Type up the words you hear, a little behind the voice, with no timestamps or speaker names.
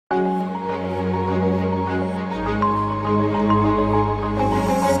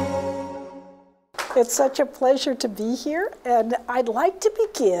It's such a pleasure to be here, and I'd like to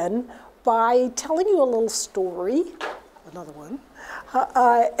begin by telling you a little story, another one.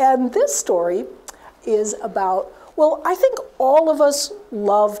 And this story is about, well, I think all of us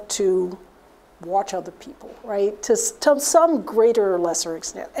love to watch other people, right? To some greater or lesser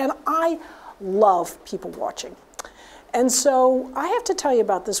extent. And I love people watching. And so I have to tell you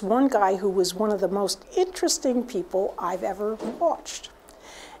about this one guy who was one of the most interesting people I've ever watched.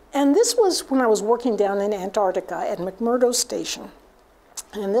 And this was when I was working down in Antarctica at McMurdo Station.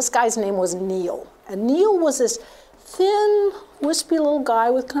 And this guy's name was Neil. And Neil was this thin, wispy little guy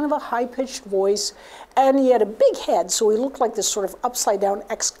with kind of a high-pitched voice. And he had a big head, so he looked like this sort of upside-down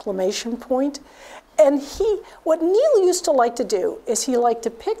exclamation point. And what Neil used to like to do is he liked to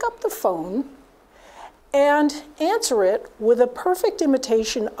pick up the phone and answer it with a perfect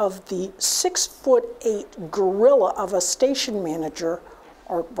imitation of the 6'8" gorilla of a station manager,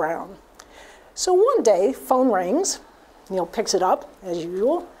 Art Brown. So one day, phone rings. Neil picks it up, as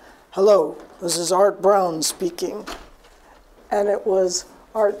usual. Hello, this is Art Brown speaking. And it was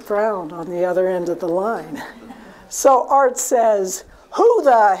Art Brown on the other end of the line. So Art says, who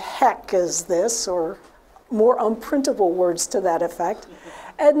the heck is this? Or more unprintable words to that effect.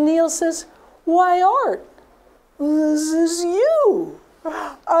 And Neil says, why, Art, this is you.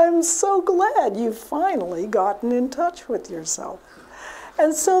 I'm so glad you've finally gotten in touch with yourself.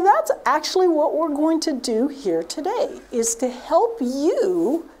 And so that's actually what we're going to do here today, is to help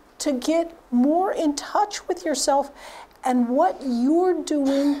you to get more in touch with yourself and what you're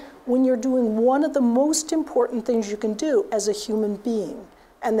doing when you're doing one of the most important things you can do as a human being,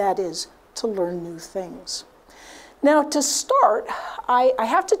 and that is to learn new things. Now, to start, I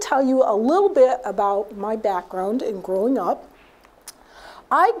have to tell you a little bit about my background in growing up.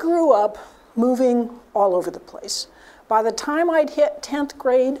 I grew up moving all over the place. By the time I'd hit 10th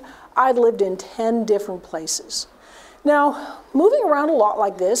grade, I'd lived in 10 different places. Now, moving around a lot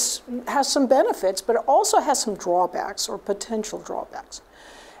like this has some benefits, but it also has some drawbacks or potential drawbacks.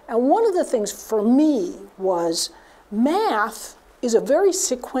 And one of the things for me was math is a very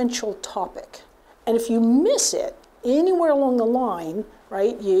sequential topic. And if you miss it anywhere along the line,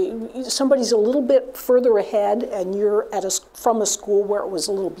 right, somebody's a little bit further ahead and you're from a school where it was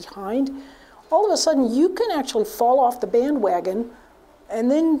a little behind, all of a sudden you can actually fall off the bandwagon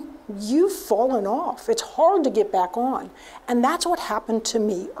and then you've fallen off. It's hard to get back on. And that's what happened to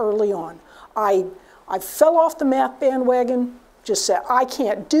me early on. I fell off the math bandwagon, just said, I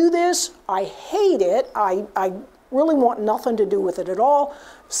can't do this, I hate it, I really want nothing to do with it at all.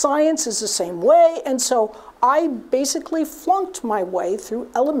 Science is the same way, and so I basically flunked my way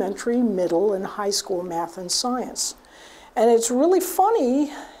through elementary, middle, and high school math and science. And it's really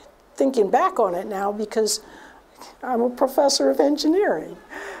funny thinking back on it now because I'm a professor of engineering.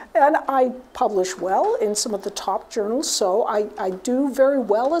 And I publish well in some of the top journals, so I do very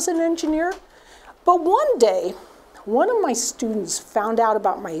well as an engineer. But one day, one of my students found out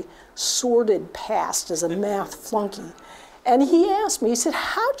about my sordid past as a math flunky. And he asked me, he said,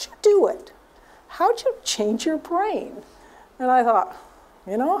 how'd you do it? How'd you change your brain? And I thought,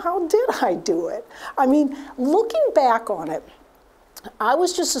 you know, how did I do it? I mean, looking back on it, I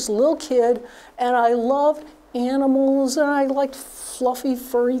was just this little kid, and I loved animals, and I liked fluffy,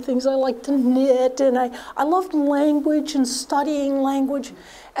 furry things. I liked to knit, and I loved language and studying language.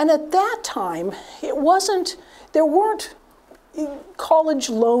 And at that time, there weren't college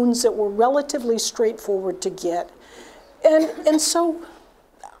loans that were relatively straightforward to get. And so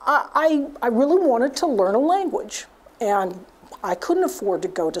I really wanted to learn a language, and I couldn't afford to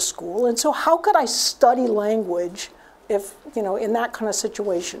go to school. And so how could I study language if, you know, in that kind of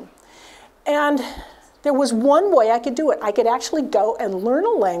situation? And there was one way I could do it. I could actually go and learn a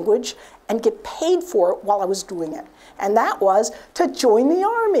language and get paid for it while I was doing it. And that was to join the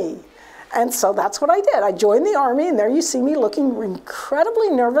Army. And so that's what I did. I joined the Army, and there you see me looking incredibly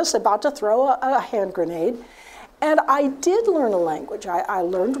nervous, about to throw a hand grenade. And I did learn a language. I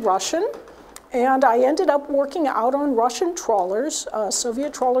learned Russian, and I ended up working out on Russian trawlers,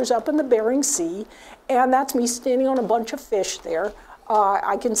 Soviet trawlers up in the Bering Sea, and that's me standing on a bunch of fish there.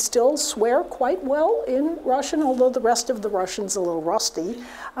 I can still swear quite well in Russian, although the rest of the Russian's a little rusty.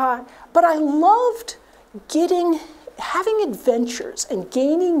 But I loved having adventures and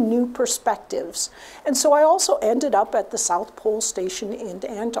gaining new perspectives. And so I also ended up at the South Pole Station in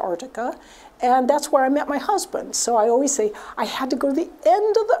Antarctica, and that's where I met my husband. So I always say, I had to go to the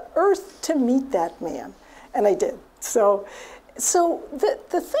end of the earth to meet that man, and I did. So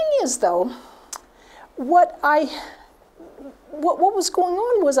the thing is, though, what was going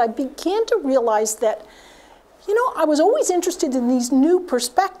on was I began to realize that, you know, I was always interested in these new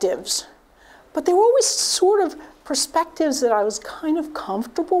perspectives, but they were always sort of perspectives that I was kind of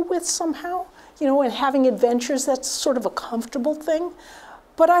comfortable with somehow. You know, and having adventures, that's sort of a comfortable thing.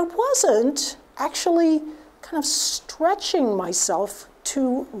 But I wasn't actually kind of stretching myself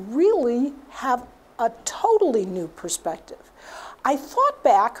to really have a totally new perspective. I thought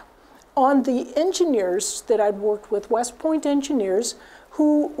back on the engineers that I'd worked with, West Point engineers,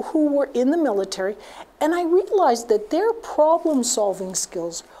 who were in the military, and I realized that their problem-solving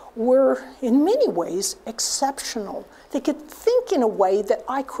skills were, in many ways, exceptional. They could think in a way that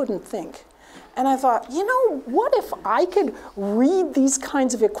I couldn't think. And I thought, you know, what if I could read these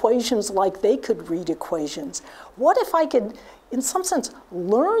kinds of equations like they could read equations? What if I could, in some sense,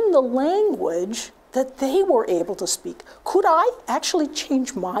 learn the language that they were able to speak? Could I actually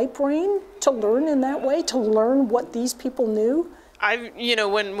change my brain to learn in that way, to learn what these people knew? You know,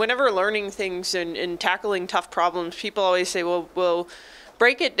 whenever learning things and tackling tough problems, people always say, well,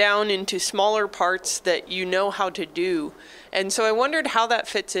 break it down into smaller parts that you know how to do. And so I wondered how that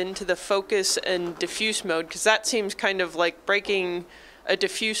fits into the focus and diffuse mode, because that seems kind of like breaking a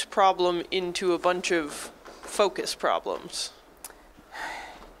diffuse problem into a bunch of focus problems.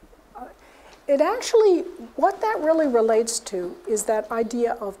 It actually, what that really relates to is that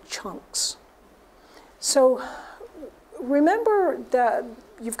idea of chunks. So remember that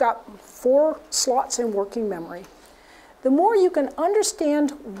you've got 4 slots in working memory. The more you can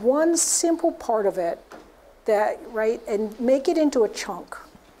understand one simple part of it, and make it into a chunk,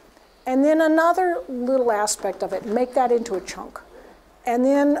 and then another little aspect of it, make that into a chunk, and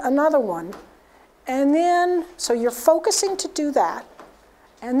then another one, and then, so you're focusing to do that,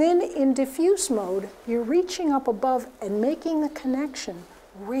 and then in diffuse mode, you're reaching up above and making the connection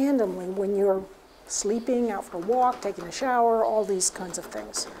randomly when you're sleeping, out for a walk, taking a shower, all these kinds of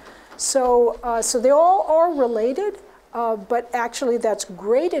things. So they all are related, but actually that's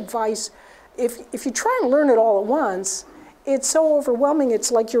great advice. If you try and learn it all at once, it's so overwhelming.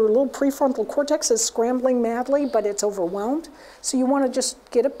 It's like your little prefrontal cortex is scrambling madly, but it's overwhelmed. So you want to just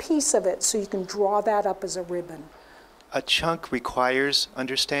get a piece of it so you can draw that up as a ribbon. A chunk requires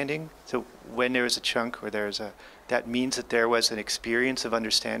understanding. So when there is a chunk or that means that there was an experience of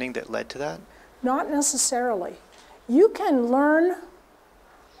understanding that led to that? Not necessarily. You can learn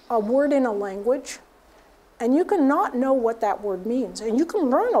a word in a language, and you can not know what that word means. And you can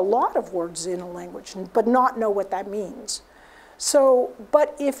learn a lot of words in a language, but not know what that means. So,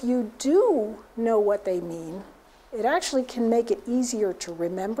 but if you do know what they mean, it actually can make it easier to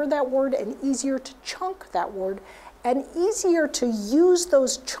remember that word and easier to chunk that word and easier to use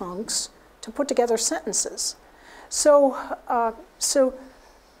those chunks to put together sentences. So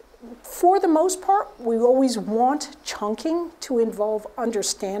for the most part, we always want chunking to involve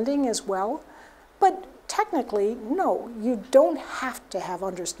understanding as well. But technically, no, you don't have to have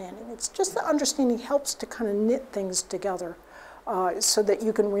understanding. It's just that understanding helps to kind of knit things together so that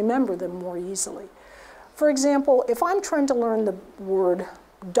you can remember them more easily. For example, if I'm trying to learn the word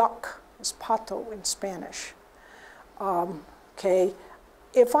duck, is pato in Spanish, okay,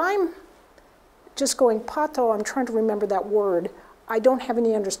 if I'm just going pato, I'm trying to remember that word, I don't have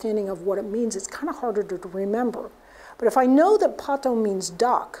any understanding of what it means. It's kind of harder to remember. But if I know that pato means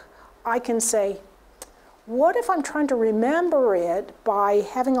duck, I can say, what if I'm trying to remember it by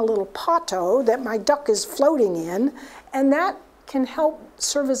having a little pato that my duck is floating in, and that can help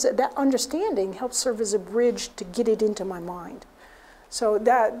serve as, that understanding helps serve as a bridge to get it into my mind. So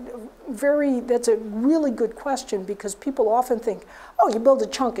that's a really good question, because people often think, oh, you build a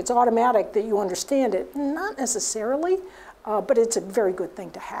chunk, it's automatic that you understand it. Not necessarily, but it's a very good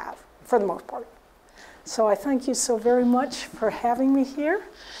thing to have, for the most part. So I thank you so very much for having me here.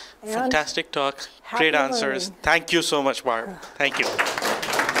 Fantastic talk, great answers. Thank you so much, Barb. Thank you.